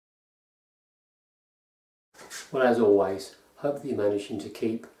Well, as always, hope that you're managing to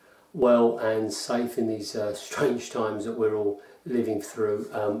keep well and safe in these strange times that we're all living through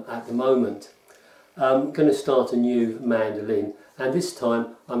at the moment. I'm going to start a new mandolin, and this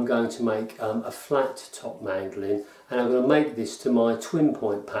time I'm going to make a flat top mandolin, and I'm going to make this to my twin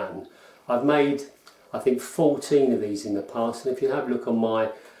point pattern. I've made, I think, 14 of these in the past, and if you have a look on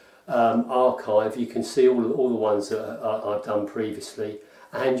my archive, you can see all the ones that I've done previously,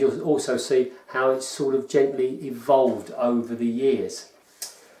 and you'll also see how it's sort of gently evolved over the years.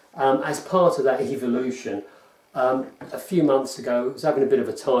 As part of that evolution, a few months ago I was having a bit of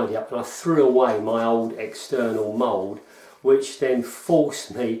a tidy up and I threw away my old external mould, which then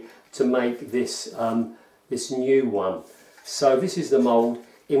forced me to make this, this new one. So this is the mould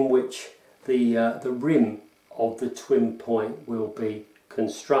in which the rim of the twin point will be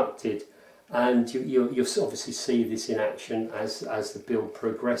constructed, and you'll obviously see this in action as the build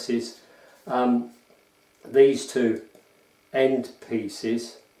progresses. These two end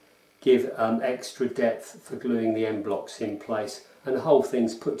pieces give extra depth for gluing the end blocks in place, and the whole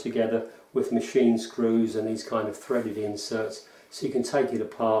thing's put together with machine screws and these kind of threaded inserts, so you can take it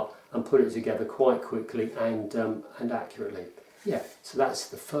apart and put it together quite quickly and accurately. Yeah, so that's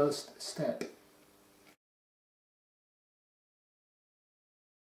the first step.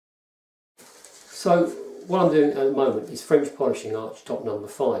 So what I'm doing at the moment is French polishing arch top number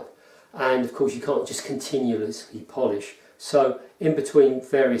 5, and of course you can't just continuously polish. So in between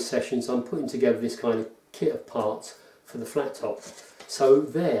various sessions I'm putting together this kind of kit of parts for the flat top. So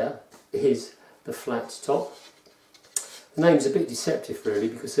there is the flat top. The name's a bit deceptive really,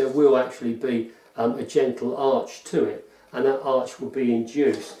 because there will actually be a gentle arch to it, and that arch will be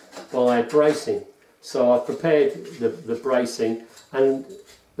induced by bracing. So I've prepared the bracing, and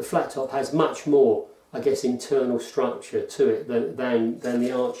the flat top has much more, I guess, internal structure to it than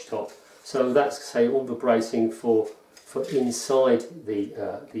the arch top. So that's, say, all the bracing for inside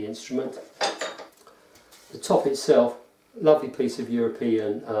the instrument. The top itself, lovely piece of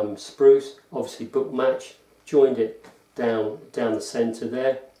European spruce, obviously book match, joined it down the centre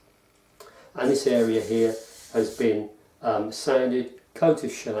there, and this area here has been sanded, coat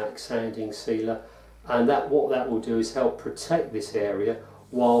of shellac sanding sealer, and what that will do is help protect this area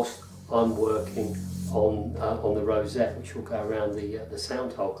whilst I'm working on the rosette, which will go around the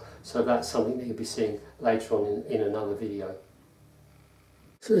sound hole. So that's something that you'll be seeing later on in another video.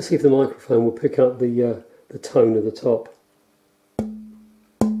 So let's see if the microphone will pick up the tone of the top.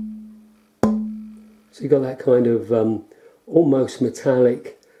 So you've got that kind of almost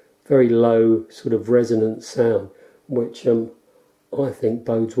metallic, very low sort of resonant sound, which I think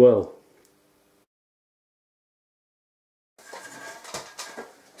bodes well.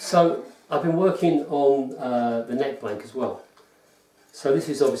 So I've been working on the neck blank as well. So this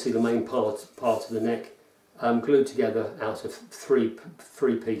is obviously the main part of the neck, glued together out of three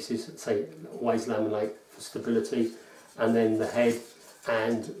pieces. Say always laminate for stability, and then the head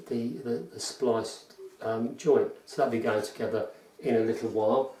and the spliced joint. So that'll be going together in a little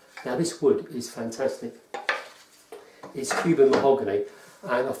while. Now this wood is fantastic. It's Cuban mahogany,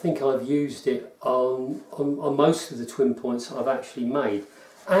 and I think I've used it on most of the twin points I've actually made.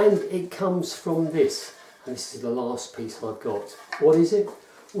 And it comes from this, and this is the last piece I've got. What is it?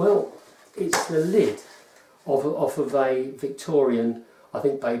 Well, it's the lid off of a Victorian, I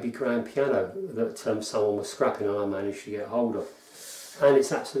think, baby grand piano that someone was scrapping and I managed to get hold of. And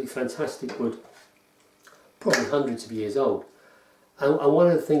it's absolutely fantastic wood, probably hundreds of years old. And one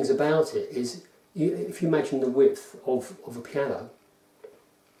of the things about it is, if you imagine the width of a piano,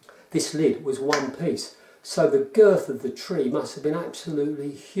 this lid was one piece. So the girth of the tree must have been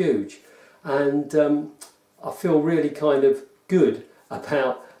absolutely huge, and I feel really kind of good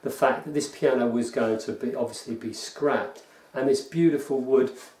about the fact that this piano was going to obviously be scrapped, and this beautiful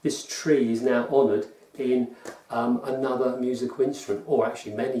wood, this tree, is now honoured in another musical instrument, or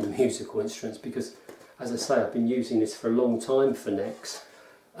actually many musical instruments, because as I say, I've been using this for a long time for necks.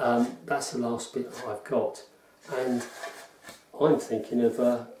 That's the last bit that I've got, and I'm thinking of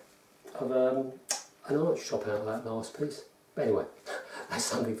an arch top out of that last piece. But anyway, that's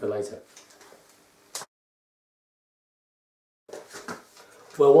something for later.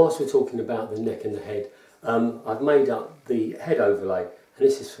 Well, whilst we're talking about the neck and the head, I've made up the head overlay, and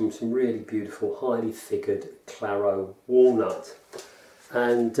this is from some really beautiful, highly figured Claro walnut.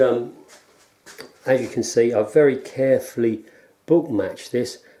 And as you can see, I've very carefully book matched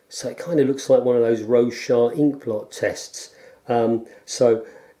this, so it kind of looks like one of those Rorschach ink blot tests. So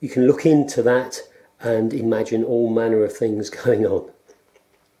you can look into that and imagine all manner of things going on.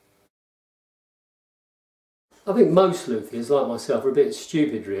 I think most luthiers, like myself, are a bit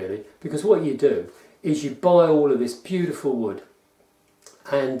stupid really, because what you do is you buy all of this beautiful wood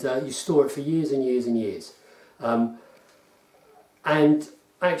and you store it for years and years and years. And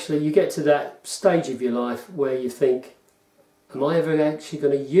actually you get to that stage of your life where you think, am I ever actually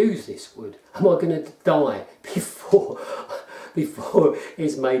going to use this wood? Am I going to die before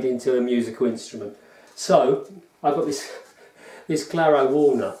it's made into a musical instrument? So I've got this Claro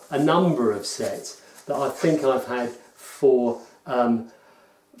walnut, a number of sets that I think I've had for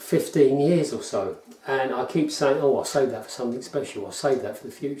 15 years or so, and I keep saying, oh, I'll save that for something special, I'll save that for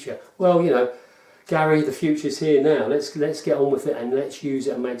the future. Well, you know, Gary, the future's here now, let's get on with it and let's use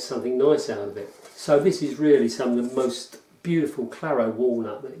it and make something nice out of it. So this is really some of the most beautiful Claro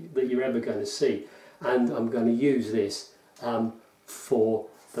walnut that you're ever going to see, and I'm going to use this for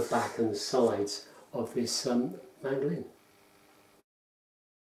the back and the sides of this mandolin.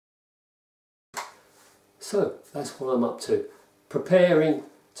 So that's what I'm up to, preparing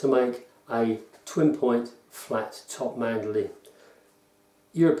to make a twin point flat top mandolin.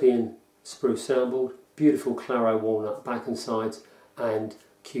 European spruce soundboard, beautiful Claro walnut back and sides, and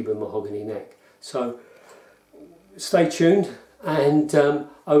Cuban mahogany neck. So stay tuned, and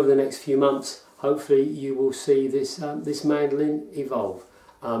over the next few months hopefully you will see this, this mandolin evolve.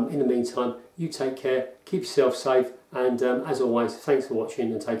 In the meantime, you take care, keep yourself safe, and as always, thanks for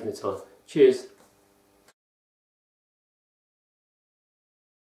watching and taking the time. Cheers.